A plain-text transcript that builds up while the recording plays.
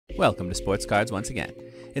Welcome to Sports Cards once again.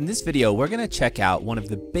 In this video, we're going to check out one of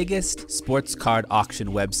the biggest sports card auction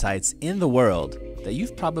websites in the world that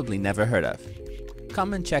you've probably never heard of.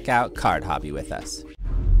 Come and check out CardHobby with us.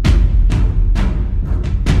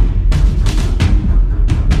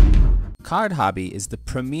 CardHobby is the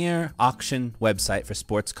premier auction website for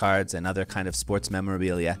sports cards and other kind of sports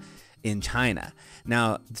memorabilia in China.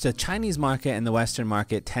 Now, the Chinese market and the Western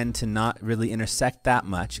market tend to not really intersect that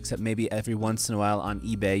much, except maybe every once in a while on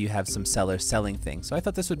eBay you have some sellers selling things. So I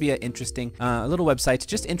thought this would be an interesting little website to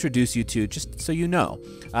just introduce you to, just so you know.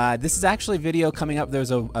 This is actually a video coming up. There's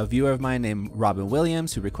a viewer of mine named Robin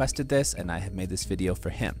Williams who requested this, and I have made this video for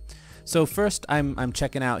him. So first, I'm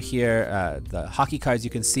checking out here the hockey cards you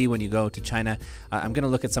can see when you go to China. I'm going to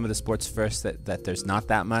look at some of the sports first that there's not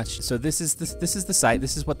that much. So this is the site.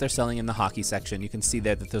 This is what they're selling in the hockey section. You can see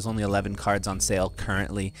there that there's only 11 cards on sale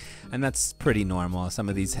currently, and that's pretty normal. Some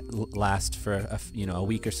of these last for a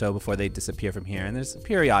week or so before they disappear from here, and there's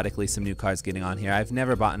periodically some new cards getting on here. I've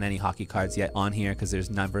never bought any hockey cards yet on here because there's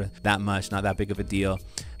never that much, not that big of a deal.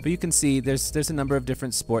 But you can see there's a number of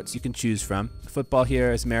different sports you can choose from. Football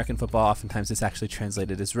here is American football. Oftentimes it's actually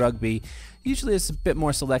translated as rugby. Usually there's a bit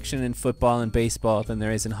more selection in football and baseball than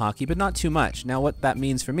there is in hockey, but not too much. Now what that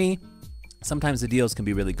means for me, sometimes the deals can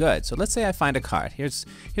be really good. So let's say I find a card. Here's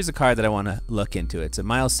a card that I want to look into. It's a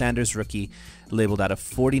Miles Sanders rookie labeled out of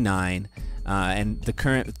 49, and the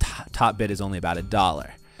current top bid is only about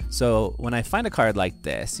 $1. So when I find a card like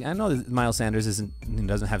this, I know that Miles Sanders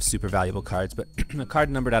doesn't have super valuable cards, but a card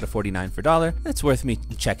numbered out of 49 for $1, it's worth me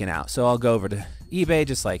checking out. So I'll go over to eBay,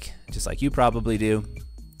 just like you probably do,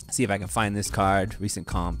 see if I can find this card, recent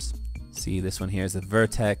comps. See, this one here is the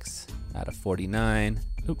Vertex out of 49.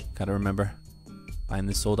 Oop, gotta remember, find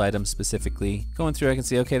the sold item specifically. Going through, I can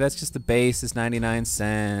see, okay, that's just the base is 99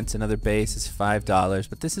 cents. Another base is $5,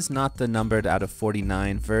 but this is not the numbered out of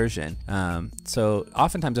 49 version. So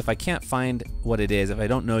oftentimes if I can't find what it is, if I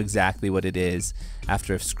don't know exactly what it is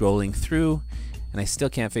after scrolling through and I still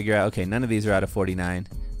can't figure out, okay, none of these are out of 49,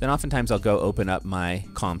 then oftentimes I'll go open up my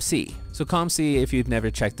ComC. So ComC, if you've never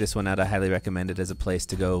checked this one out, I highly recommend it as a place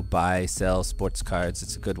to go buy, sell sports cards.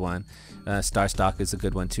 It's a good one. Star Stock is a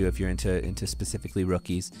good one too if you're into specifically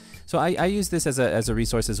rookies. So I use this as a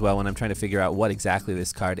resource as well when I'm trying to figure out what exactly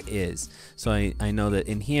this card is. So I know that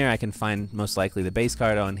in here I can find most likely the base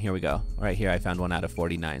card. Oh, and here we go. Right here I found one out of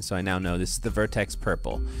 49. So I now know this is the Vertex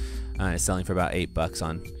Purple. It's selling for about $8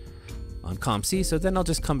 on ComC. So then I'll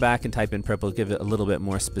just come back and type in purple, give it a little bit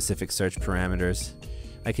more specific search parameters.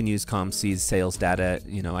 I can use ComC's sales data.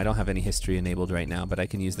 I don't have any history enabled right now, but I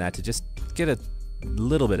can use that to just get a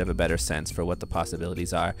little bit of a better sense for what the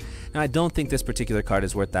possibilities are. Now I don't think this particular card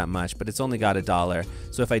is worth that much, but it's only got $1.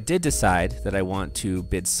 So if I did decide that I want to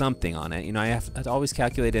bid something on it, I have to always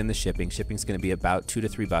calculate in the shipping. Shipping's going to be about $2 to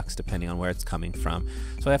 $3 depending on where it's coming from.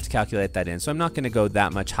 So I have to calculate that in. So I'm not going to go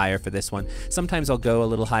that much higher for this one. Sometimes I'll go a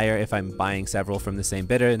little higher if I'm buying several from the same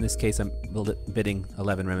bidder. In this case, I'm bidding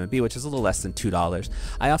 11 RMB, which is a little less than $2.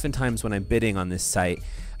 I oftentimes, when I'm bidding on this site,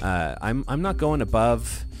 I'm not going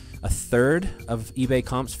above a third of eBay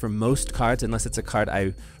comps for most cards, unless it's a card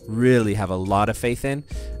I really have a lot of faith in.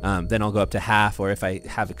 Then I'll go up to half, or if I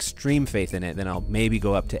have extreme faith in it, then I'll maybe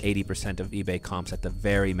go up to 80% of eBay comps at the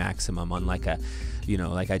very maximum on like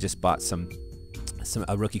I just bought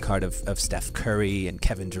a rookie card of Steph Curry and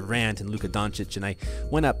Kevin Durant and Luka Doncic, and I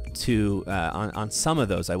went up to, on some of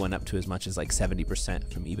those, I went up to as much as like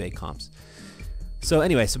 70% from eBay comps. So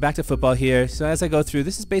anyway, so back to football here. So as I go through,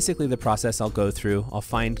 this is basically the process I'll go through. I'll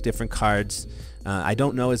find different cards. I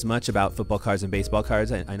don't know as much about football cards and baseball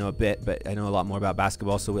cards. I know a bit, but I know a lot more about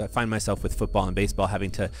basketball. So I find myself with football and baseball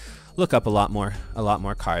having to look up a lot more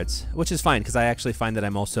cards, which is fine because I actually find that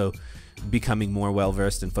I'm also becoming more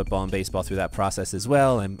well-versed in football and baseball through that process as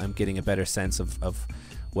well. I'm getting a better sense of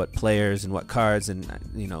what players and what cards, and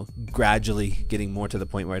gradually getting more to the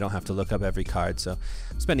point where I don't have to look up every card. So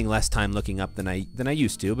I'm spending less time looking up than I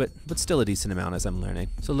used to, but still a decent amount as I'm learning.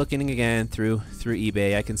 So looking again through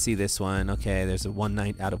eBay, I can see this one. Okay, there's a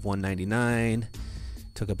 1 out of 199.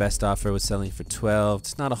 Took a best offer, was selling for 12.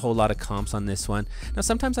 It's not a whole lot of comps on this one. Now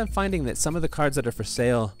sometimes I'm finding that some of the cards that are for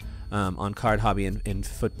sale on CardHobby in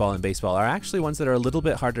football and baseball are actually ones that are a little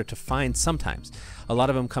bit harder to find sometimes. A lot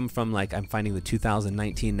of them come from, like, I'm finding the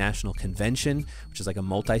 2019 National Convention, which is like a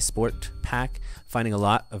multi-sport pack. Finding a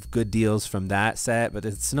lot of good deals from that set, but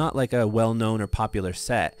it's not like a well-known or popular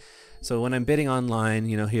set. So when I'm bidding online,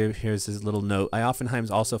 here's this little note. I oftentimes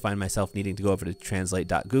also find myself needing to go over to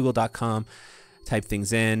translate.google.com type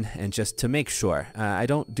things in, and just to make sure. I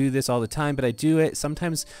don't do this all the time, but I do it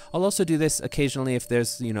sometimes. I'll also do this occasionally if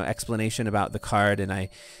there's explanation about the card, and I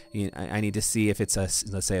need to see if it's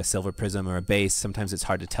let's say a silver prism or a base. Sometimes it's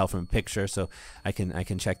hard to tell from a picture, so I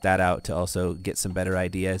can check that out to also get some better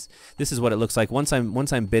ideas. This is what it looks like once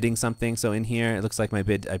I'm bidding something. So in here it looks like my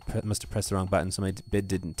bid, I must have pressed the wrong button, so my bid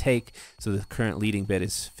didn't take. So the current leading bid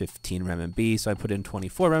is 15 RMB, so I put in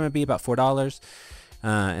 24 RMB, about $4.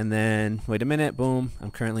 And then, wait a minute, boom, I'm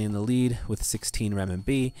currently in the lead with 16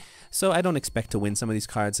 RMB. So I don't expect to win some of these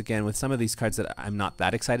cards. Again, with some of these cards that I'm not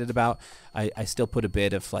that excited about, I still put a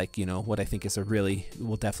bid of like, what I think is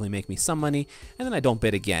will definitely make me some money, and then I don't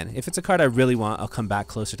bid again. If it's a card I really want, I'll come back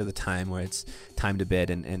closer to the time where it's time to bid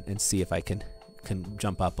and see if I can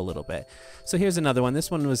jump up a little bit. So here's another one. This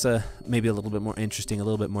one was maybe a little bit more interesting, a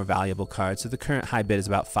little bit more valuable card. So the current high bid is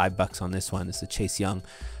about $5 on this one. It's a Chase Young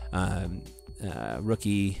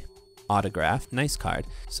rookie autograph. Nice card.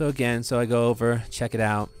 So again, I go over, check it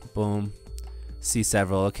out, boom, see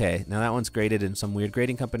several. Okay, now that one's graded in some weird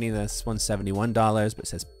grading company. This one's $71, but it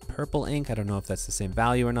says purple ink. I don't know if that's the same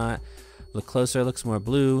value or not. Look closer, looks more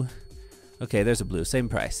blue. Okay, there's a blue, same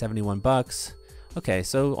price, 71 bucks. Okay,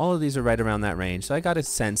 so all of these are right around that range. So I got a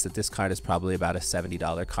sense that this card is probably about a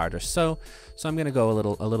 $70 card or so. So I'm gonna go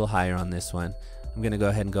a little higher on this one. I'm gonna go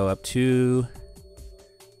ahead and go up to,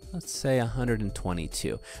 let's say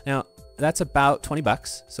 122. Now that's about 20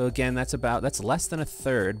 bucks. So again, that's less than a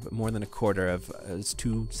third, but more than a quarter of, it's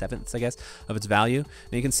 2/7, I guess, of its value.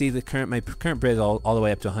 And you can see my current bid all the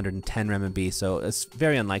way up to 110 RMB. So it's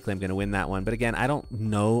very unlikely I'm going to win that one. But again, I don't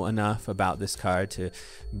know enough about this card to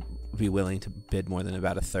be willing to bid more than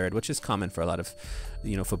about a third, which is common for a lot of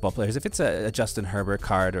football players. If it's a Justin Herbert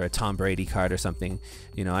card or a Tom Brady card or something,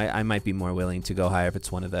 I might be more willing to go higher if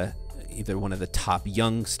it's either one of the top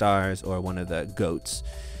young stars or one of the GOATs.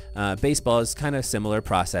 Baseball is kind of similar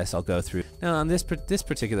process I'll go through. Now on this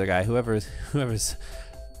particular guy, whoever's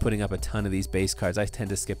putting up a ton of these base cards, I tend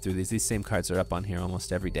to skip through these. These same cards are up on here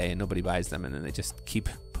almost every day and nobody buys them, and then they just keep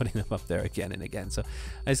putting them up there again and again. So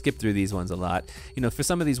I skip through these ones a lot. For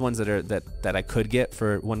some of these ones that I could get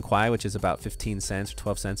for 1 kwai, which is about 15 cents or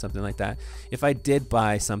 12 cents, something like that. If I did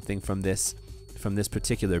buy something from this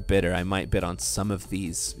particular bidder, I might bid on some of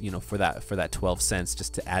these, for that 12 cents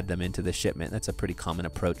just to add them into the shipment. That's a pretty common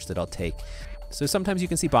approach that I'll take. So sometimes you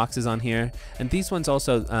can see boxes on here, and these ones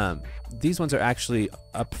also, these ones are actually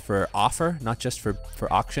up for offer, not just for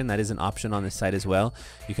auction. That is an option on this site as well.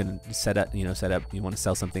 You can set up, you want to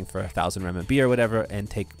sell something for 1,000 RMB or whatever and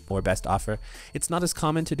take more best offer. It's not as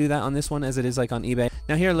common to do that on this one as it is like on eBay.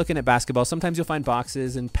 Now here, looking at basketball, sometimes you'll find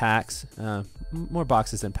boxes and packs, more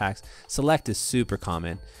boxes than packs. Select is super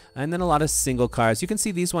common. And then a lot of single cards. You can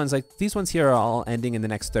see these ones, like these ones here are all ending in the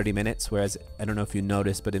next 30 minutes, whereas I don't know if you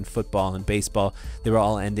noticed, but in football and baseball, they were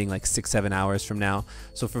all ending like 6-7 hours from now.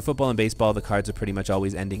 So for football and baseball, the cards are pretty much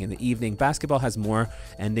always ending in the evening. Basketball has more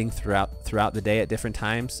ending throughout the day at different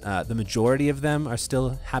times. The majority of them are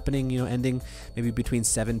still happening, ending maybe between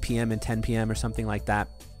 7 p.m. and 10 p.m. or something like that.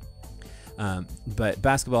 But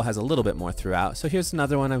basketball has a little bit more throughout. So here's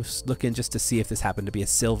another one. I was looking just to see if this happened to be a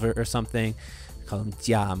silver or something. I call him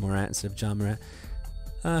Ja Morant instead of John Morant.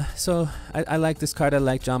 So I like this card. I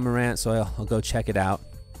like John Morant, so I'll go check it out.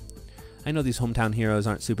 I know these hometown heroes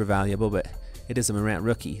aren't super valuable, but it is a Morant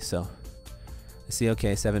rookie. So I see,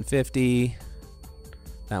 okay, 750.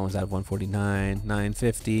 That one's out of 149,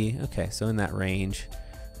 950. Okay, so in that range.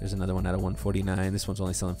 There's another one out of 149. This one's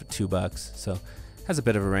only selling for $2, so has a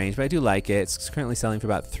bit of a range, but I do like it. It's currently selling for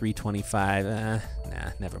about 325. Nah,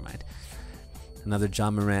 never mind. Another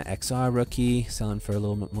John Morant XR rookie, selling for a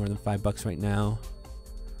little bit more than $5 right now.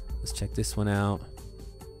 Let's check this one out.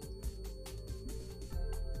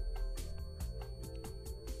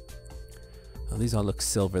 Oh, these all look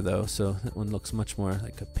silver though, so that one looks much more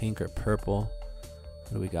like a pink or purple.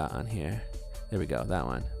 What do we got on here? There we go, that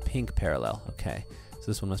one. Pink parallel, okay. So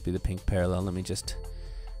this one must be the pink parallel. Let me just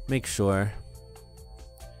make sure.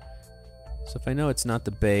 So if I know it's not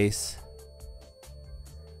the base,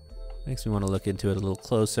 makes me want to look into it a little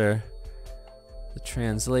closer. The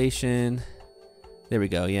translation, there we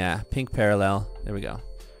go, yeah, pink parallel, there we go.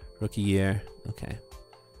 Rookie year, okay.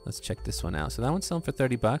 Let's check this one out. So that one's selling for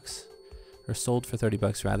 $30, or sold for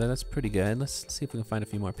 $30 rather. That's pretty good. Let's see if we can find a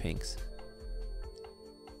few more pinks.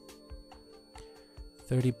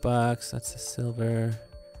 $30, that's a silver.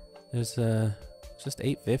 There's just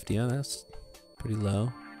 $8.50. Oh, that's pretty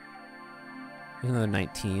low. There's another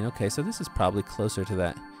 19. Okay, so this is probably closer to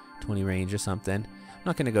that 20 range or something. I'm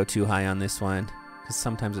not gonna go too high on this one. because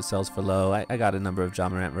sometimes it sells for low. I got a number of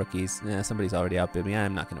John Morant rookies. Somebody's already outbid me.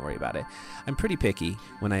 I'm not going to worry about it. I'm pretty picky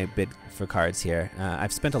when I bid for cards here.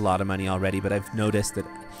 I've spent a lot of money already, but I've noticed that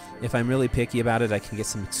if I'm really picky about it, I can get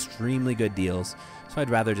some extremely good deals. So I'd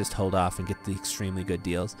rather just hold off and get the extremely good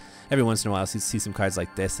deals. Every once in a while, I see some cards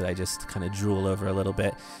like this that I just kind of drool over a little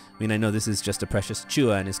bit. I mean, I know this is just a Precious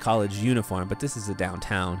Chua in his college uniform, but this is a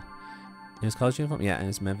downtown. In his college uniform? Yeah, in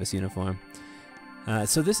his Memphis uniform.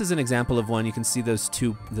 So this is an example of one. You can see those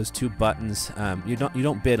two buttons. You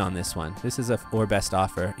don't bid on this one. This is a or best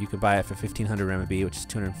offer. You can buy it for 1,500 RMB, which is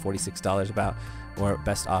 $246 about, or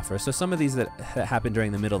best offer. So some of these that happen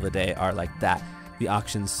during the middle of the day are like that. The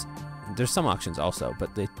auctions, there's some auctions also,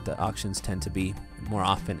 but the auctions tend to be more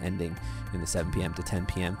often ending in the 7 p.m. to 10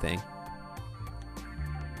 p.m. thing.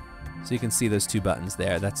 So you can see those two buttons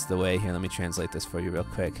there. That's the way. Here, let me translate this for you real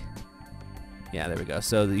quick. Yeah, there we go.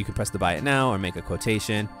 So you can press the buy it now or make a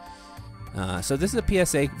quotation. So this is a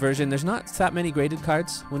PSA version. There's not that many graded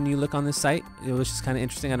cards when you look on this site, which is kind of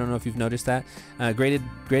interesting. I don't know if you've noticed that.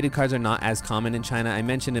 Graded cards are not as common in China. I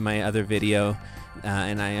mentioned in my other video,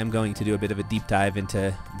 and I am going to do a bit of a deep dive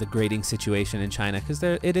into the grading situation in China, because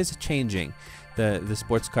it is changing. The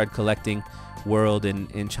sports card collecting world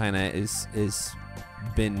in China is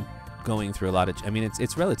been going through a lot of, I mean,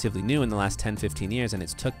 it's relatively new in the last 10-15 years, and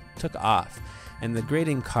it's took off. And the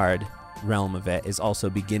grading card realm of it is also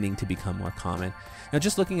beginning to become more common. Now,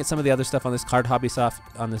 just looking at some of the other stuff on this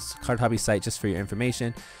CardHobby site, just for your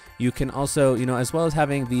information, you can also, as well as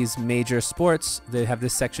having these major sports, they have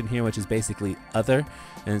this section here which is basically other,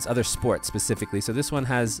 and it's other sports specifically. So this one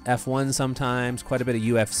has F1 sometimes, quite a bit of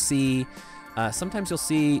UFC. Sometimes you'll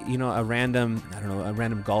see, a random, a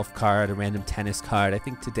random golf card, a random tennis card. I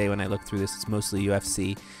think today when I look through this, it's mostly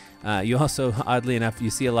UFC. You also, oddly enough,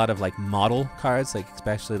 you see a lot of like model cards, like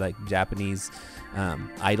especially like Japanese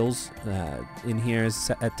idols in here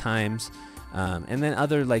at times, and then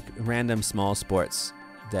other like random small sports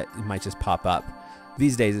that might just pop up.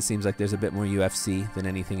 These days, it seems like there's a bit more UFC than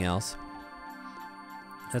anything else.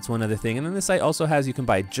 That's one other thing. And then the site also has, you can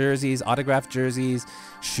buy jerseys, autographed jerseys,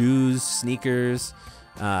 shoes, sneakers,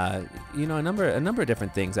 a number of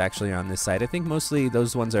different things actually are on this site. I think mostly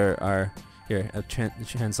those ones are here, I'll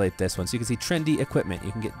translate this one. So you can see trendy equipment.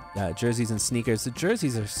 You can get jerseys and sneakers. The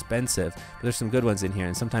jerseys are expensive, but there's some good ones in here,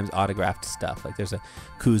 and sometimes autographed stuff. Like there's a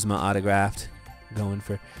Kuzma autographed going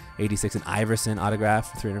for 86, an Iverson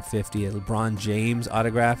autograph for 350, a LeBron James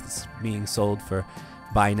autograph that's being sold for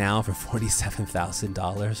buy now for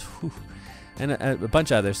 $47,000. And a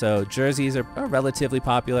bunch of others. So jerseys are relatively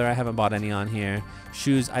popular. I haven't bought any on here.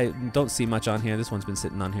 Shoes, I don't see much on here. This one's been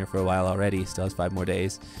sitting on here for a while already. Still has 5 more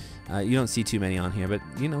days. You don't see too many on here, but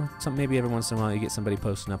maybe every once in a while you get somebody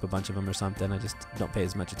posting up a bunch of them or something. I just don't pay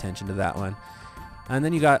as much attention to that one. And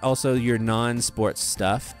then you got also your non-sports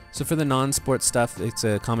stuff. So for the non-sports stuff, it's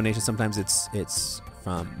a combination. Sometimes it's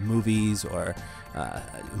from movies or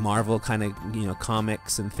Marvel kind of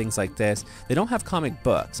comics and things like this. They don't have comic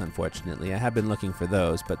books, unfortunately. I have been looking for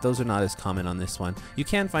those, but those are not as common on this one. You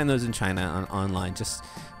can find those in China online, just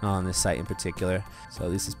not on this site in particular. So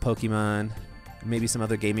this is Pokemon. Maybe some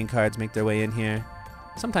other gaming cards make their way in here.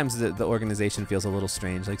 Sometimes the organization feels a little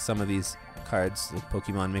strange, like some of these cards, like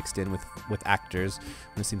Pokemon mixed in with actors,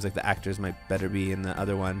 and it seems like the actors might better be in the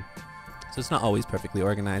other one. So it's not always perfectly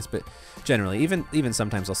organized, but generally, even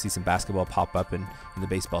sometimes I'll see some basketball pop up in the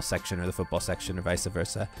baseball section or the football section or vice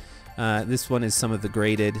versa. This one is some of the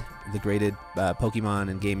graded Pokemon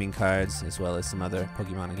and gaming cards, as well as some other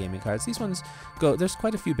Pokemon and gaming cards. These ones there's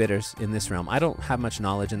quite a few bidders in this realm. I don't have much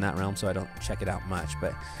knowledge in that realm, so I don't check it out much,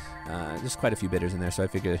 but there's quite a few bidders in there, so I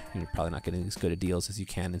figure you're probably not getting as good a deals as you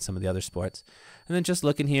can in some of the other sports. And then just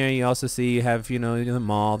looking here, you also see you have the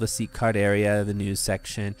mall, the seat card area, the news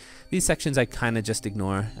section. These sections I kind of just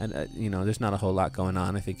ignore, and there's not a whole lot going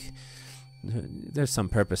on. I think there's some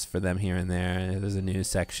purpose for them here and there. There's a news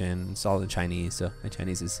section. It's all in Chinese, so my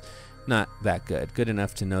Chinese is not that good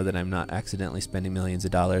enough to know that I'm not accidentally spending millions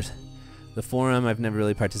of dollars. The forum, I've never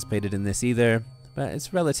really participated in this either, but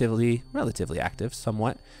it's relatively active,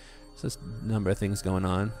 somewhat. So there's a number of things going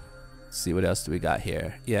on. Let's see, what else do we got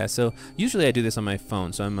here? Yeah, so usually I do this on my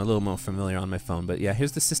phone, so I'm a little more familiar on my phone. But yeah,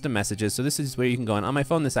 here's the system messages. So this is where you can go on my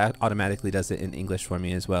phone. This automatically does it in English for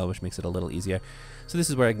me as well, which makes it a little easier. So this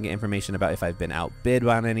is where I can get information about if I've been outbid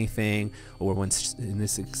on anything, or when, in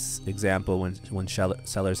this example, when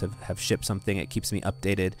sellers have shipped something, it keeps me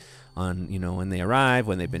updated on when they arrive,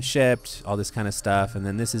 when they've been shipped, all this kind of stuff. And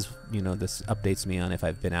then this is this updates me on if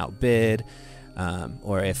I've been outbid.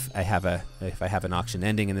 Or if I have an auction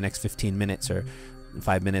ending in the next 15 minutes or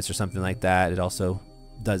 5 minutes or something like that. It also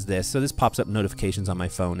does this. So this pops up notifications on my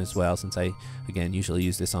phone as well, since I, again, usually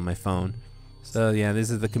use this on my phone. So yeah,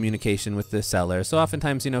 this is the communication with the seller. So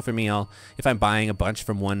oftentimes, you know, for me, if I'm buying a bunch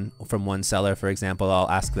from one seller, for example, I'll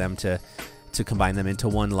ask them to combine them into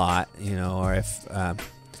one lot, you know, or if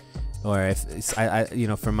I you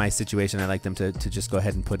know, for my situation, I like them to just go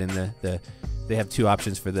ahead and put in they have two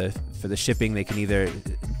options for the shipping. They can either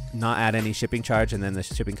not add any shipping charge, and then the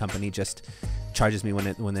shipping company just charges me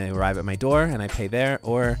when they arrive at my door and I pay there,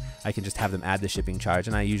 or I can just have them add the shipping charge,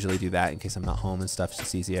 and I usually do that in case I'm not home and stuff. It's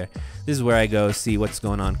just easier. This is where I go see what's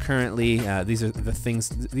going on currently. These are the things.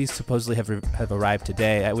 These supposedly have arrived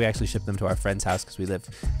today. We actually shipped them to our friend's house because we live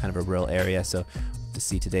kind of a rural area, so to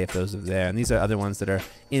see today if those are there. And these are other ones that are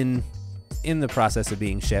in the process of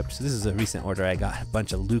being shipped. So this is a recent order I got. A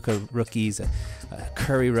bunch of Luka rookies, a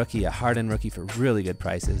Curry rookie, a Harden rookie for really good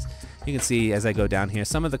prices. You can see as I go down here,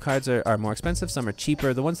 some of the cards are more expensive, some are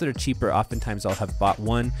cheaper. The ones that are cheaper, oftentimes I'll have bought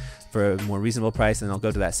one for a more reasonable price, and I'll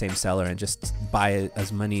go to that same seller and just buy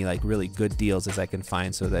as many like really good deals as I can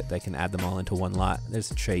find so that I can add them all into one lot. There's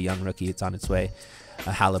a Trae Young rookie, it's on its way.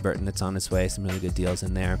 A Halliburton, that's on its way. Some really good deals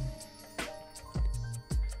in there.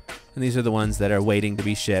 And these are the ones that are waiting to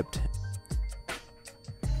be shipped.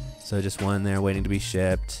 So just one there waiting to be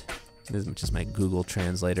shipped. This is just my Google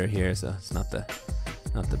translator here, so it's not the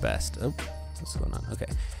best. Oh, what's going on? Okay.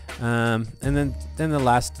 And then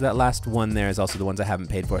that last one there is also the ones I haven't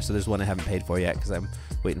paid for. So there's one I haven't paid for yet because I'm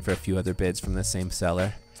waiting for a few other bids from the same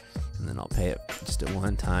seller. And then I'll pay it just at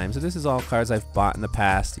one time. So this is all cards I've bought in the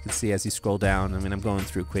past. You can see as you scroll down, I mean, I'm going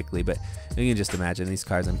through quickly, but you can just imagine these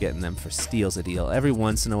cards, I'm getting them for steals a deal. Every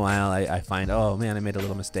once in a while, I find, oh man, I made a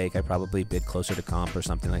little mistake. I probably bid closer to comp or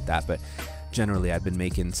something like that. But generally, I've been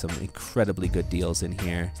making some incredibly good deals in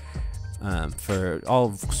here. For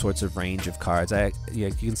all sorts of range of cards.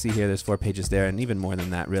 You can see here there's 4 pages there, and even more than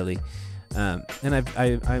that, really. And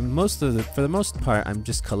for the most part, I'm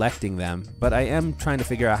just collecting them, but I am trying to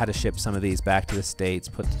figure out how to ship some of these back to the States.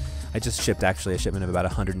 I just shipped actually a shipment of about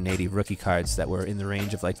 180 rookie cards that were in the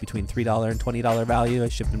range of like between $3 and $20 value. I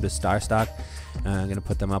shipped them to Star Stock. I'm going to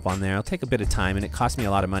put them up on there. It'll take a bit of time, and it cost me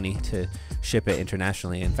a lot of money to ship it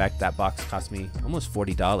internationally. In fact, that box cost me almost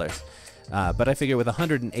 $40. But I figure with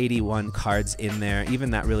 181 cards in there,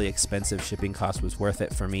 even that really expensive shipping cost was worth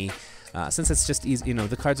it for me. Since it's just easy, you know,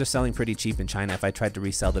 the cards are selling pretty cheap in China. If I tried to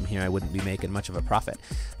resell them here, I wouldn't be making much of a profit.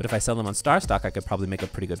 But if I sell them on Star Stock, I could probably make a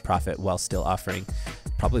pretty good profit while still offering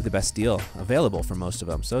probably the best deal available for most of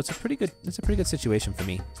them. So it's a pretty good situation for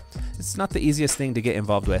me. It's not the easiest thing to get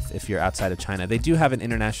involved with if you're outside of China. They do have an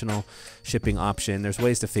international shipping option. There's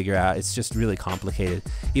ways to figure out. It's just really complicated.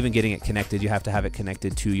 Even getting it connected, you have to have it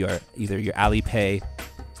connected to either your Alipay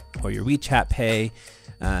or your WeChat Pay.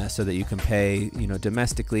 So that you can pay, you know,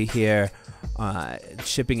 domestically here.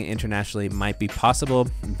 Shipping it internationally might be possible,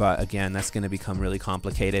 but again, that's going to become really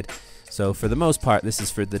complicated. So for the most part, this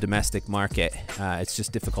is for the domestic market. It's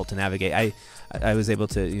just difficult to navigate. I was able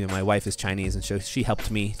to, you know, my wife is Chinese, and so she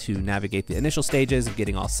helped me to navigate the initial stages of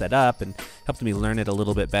getting all set up and helped me learn it a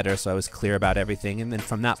little bit better, so I was clear about everything. And then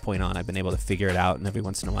from that point on, I've been able to figure it out, and every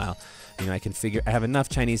once in a while, you know, I have enough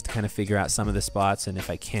Chinese to kind of figure out some of the spots, and if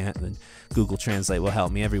I can't, then Google Translate will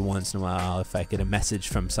help me every once in a while. If I get a message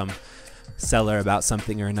from some seller about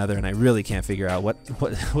something or another and I really can't figure out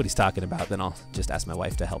what he's talking about, then I'll just ask my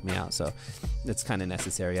wife to help me out. So that's kind of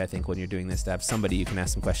necessary, I think, when you're doing this, to have somebody you can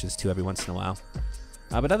ask some questions to every once in a while.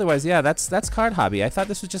 But otherwise, yeah, that's CardHobby. I thought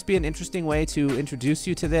this would just be an interesting way to introduce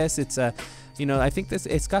you to this. It's you know, I think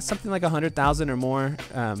it's got something like 100,000 or more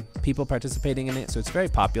people participating in it, so it's very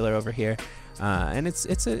popular over here. And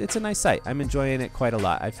it's a nice site. I'm enjoying it quite a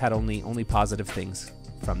lot. I've had only positive things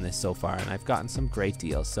from this so far, and I've gotten some great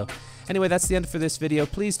deals. So anyway, that's the end for this video.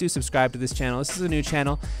 Please do subscribe to this channel. This is a new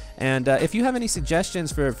channel, and if you have any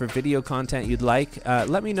suggestions for video content you'd like,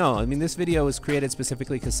 let me know. I mean, this video was created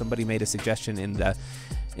specifically because somebody made a suggestion in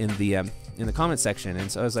the comment section,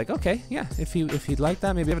 and so I was like, okay, yeah, if he'd like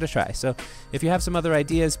that, maybe give it a try. So if you have some other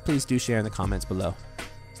ideas, please do share in the comments below.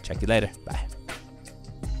 Check you later. Bye.